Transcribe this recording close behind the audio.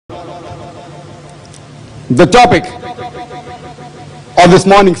The topic of this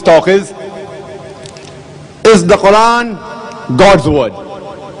morning's talk is the Quran God's word?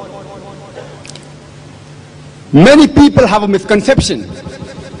 Many people have a misconception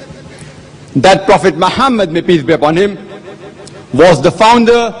that Prophet Muhammad, may peace be upon him, was the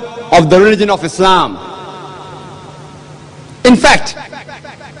founder of the religion of Islam. In fact,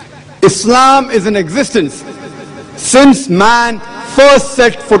 Islam is in existence since man first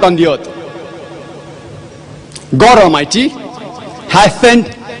set foot on the earth. God Almighty has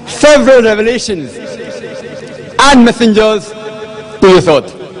sent several revelations and messengers to this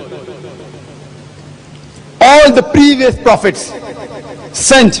earth. All the previous prophets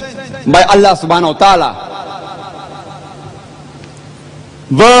sent by Allah subhanahu wa ta'ala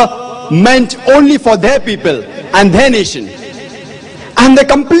were meant only for their people and their nation. And the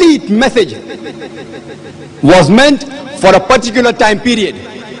complete message was meant for a particular time period.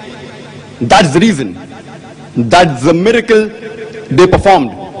 That's the reason. That's the miracle they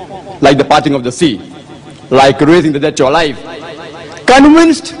performed, like the parting of the sea, like raising the dead to life,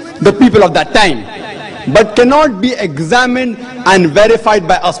 convinced the people of that time, but cannot be examined and verified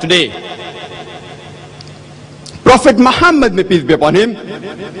by us today. Prophet Muhammad, may peace be upon him,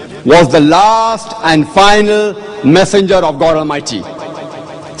 was the last and final messenger of God Almighty,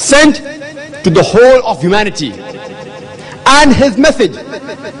 sent to the whole of humanity, and his message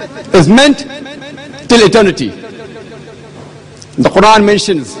is meant till eternity. The Quran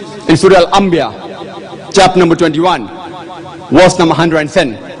mentions in Surah Al-Anbiya, chapter number 21, verse number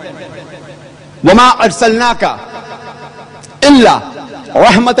 110, وَمَا أَرْسَلْنَاكَ إِلَّا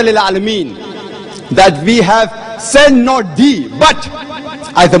رَحْمَةً لِلْعَالَمِينَ, that we have sent not thee but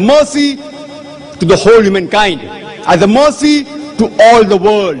as a mercy to the whole humankind, as a mercy to all the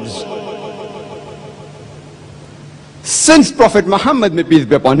worlds. Since Prophet Muhammad, may peace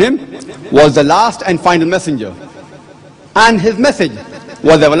be upon him, was the last and final messenger, and his message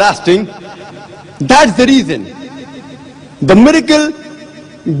was everlasting, that's the reason the miracle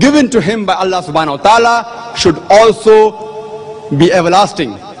given to him by Allah subhanahu wa ta'ala should also be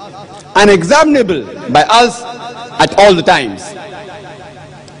everlasting and examinable by us at all the times.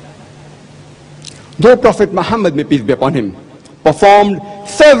 Though Prophet Muhammad, may peace be upon him, performed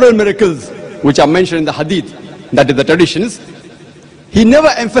several miracles which are mentioned in the hadith, that is the traditions, he never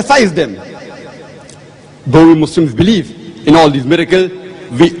emphasized them. Though we Muslims believe in all these miracles,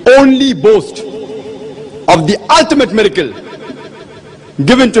 we only boast of the ultimate miracle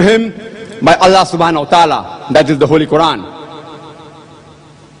given to him by Allah subhanahu wa ta'ala, that is the Holy Quran.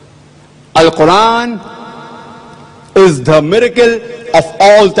 Al-Quran is the miracle of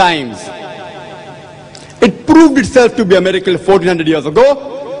all times. It proved itself to be a miracle 1400 years ago.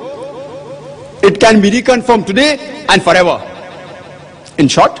 It can be reconfirmed today and forever. In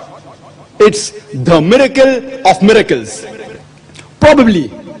short, it's the miracle of miracles. Probably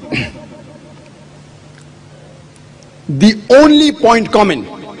the only point common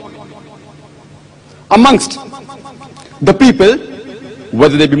amongst the people,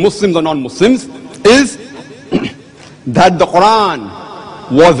 whether they be Muslims or non-Muslims, is that the Quran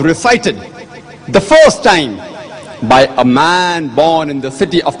was recited the first time by a man born in the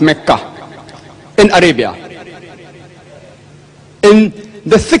city of Mecca in Arabia in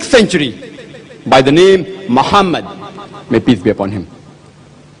the 6th century by the name Muhammad, may peace be upon him.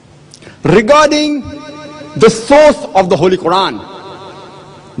 Regarding the source of the Holy Quran,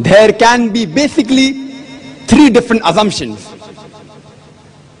 there can be basically three different assumptions.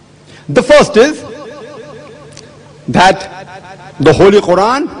 The first is that the Holy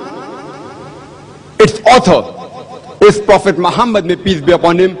Quran, its author is Prophet Muhammad, may peace be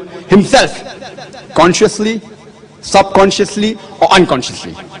upon him, himself, consciously, subconsciously, or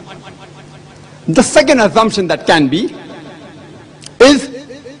unconsciously. The second assumption that can be is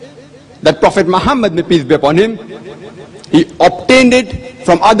that Prophet Muhammad, may peace be upon him, he obtained it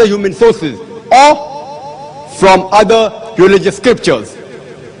from other human sources or from other religious scriptures.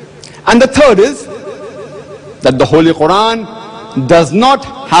 And the third is that the Holy Quran does not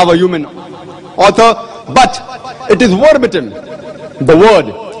have a human author, but it is verbatim the word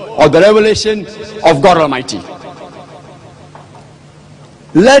or the revelation of God Almighty.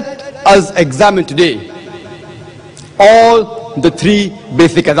 Let us examine today all the three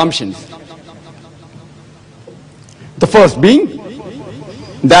basic assumptions. The first being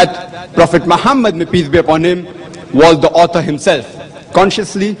that Prophet Muhammad, may peace be upon him, was the author himself,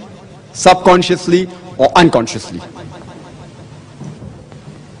 consciously, subconsciously, or unconsciously.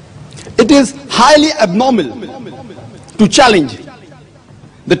 It is highly abnormal to challenge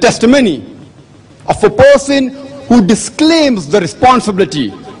the testimony of a person who disclaims the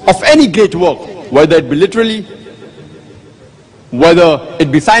responsibility of any great work whether it be literally, whether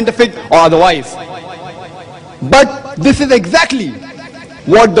it be scientific or otherwise. But this is exactly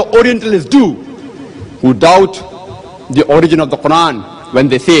what the Orientalists do, who doubt the origin of the Quran when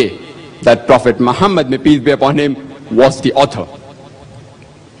they say that Prophet Muhammad, may peace be upon him, was the author.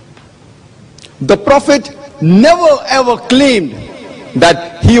 The Prophet never ever claimed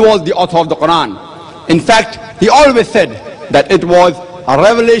that he was the author of the Quran. In fact, he always said that it was a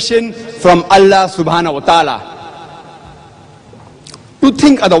revelation from Allah subhanahu wa ta'ala. To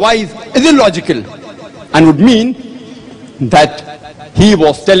think otherwise is illogical and would mean that he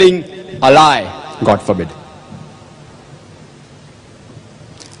was telling a lie, God forbid.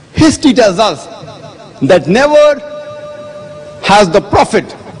 History tells us that never has the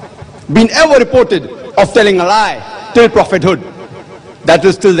Prophet been ever reported of telling a lie till prophethood. That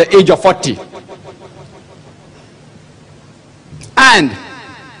is till the age of 40. And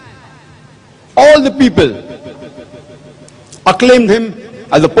all the people acclaimed him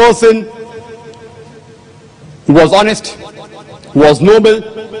as a person who was honest, who was noble,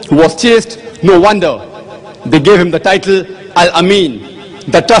 who was chaste. No wonder they gave him the title Al-Amin,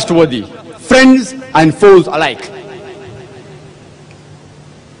 the trustworthy, friends and foes alike.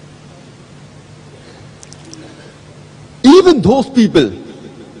 Even those people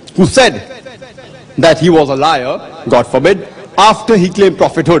who said that he was a liar, God forbid, after he claimed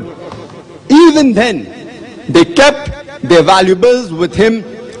prophethood, even then they kept their valuables with him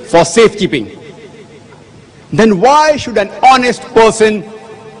for safekeeping. Then why should an honest person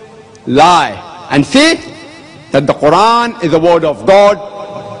lie and say that the Quran is the word of God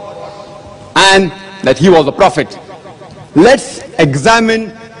and that he was a prophet? Let's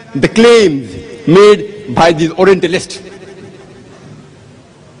examine the claims made by these Orientalists.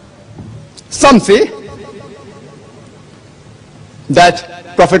 Some say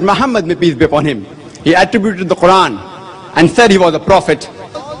that Prophet Muhammad, may peace be upon him, he attributed the Quran and said he was a prophet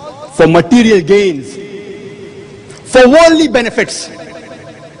for material gains, for worldly benefits.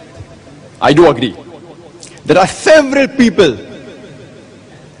 I do agree. There are several people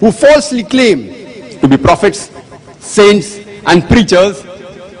who falsely claim to be prophets, saints and preachers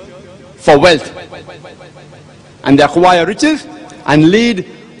for wealth, and they acquire riches and lead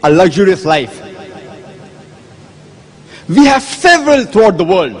a luxurious life. We have several throughout the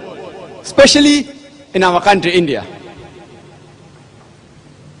world, especially in our country, India.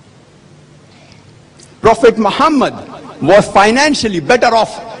 Prophet Muhammad was financially better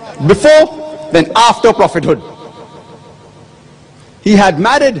off before than after prophethood. He had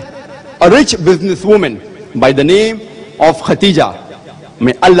married a rich businesswoman by the name of Khadija,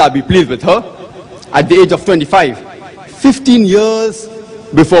 may Allah be pleased with her, at the age of 25, 15 years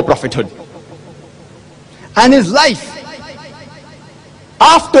before prophethood. And his life,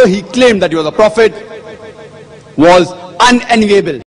 after he claimed that he was a prophet, was unenviable.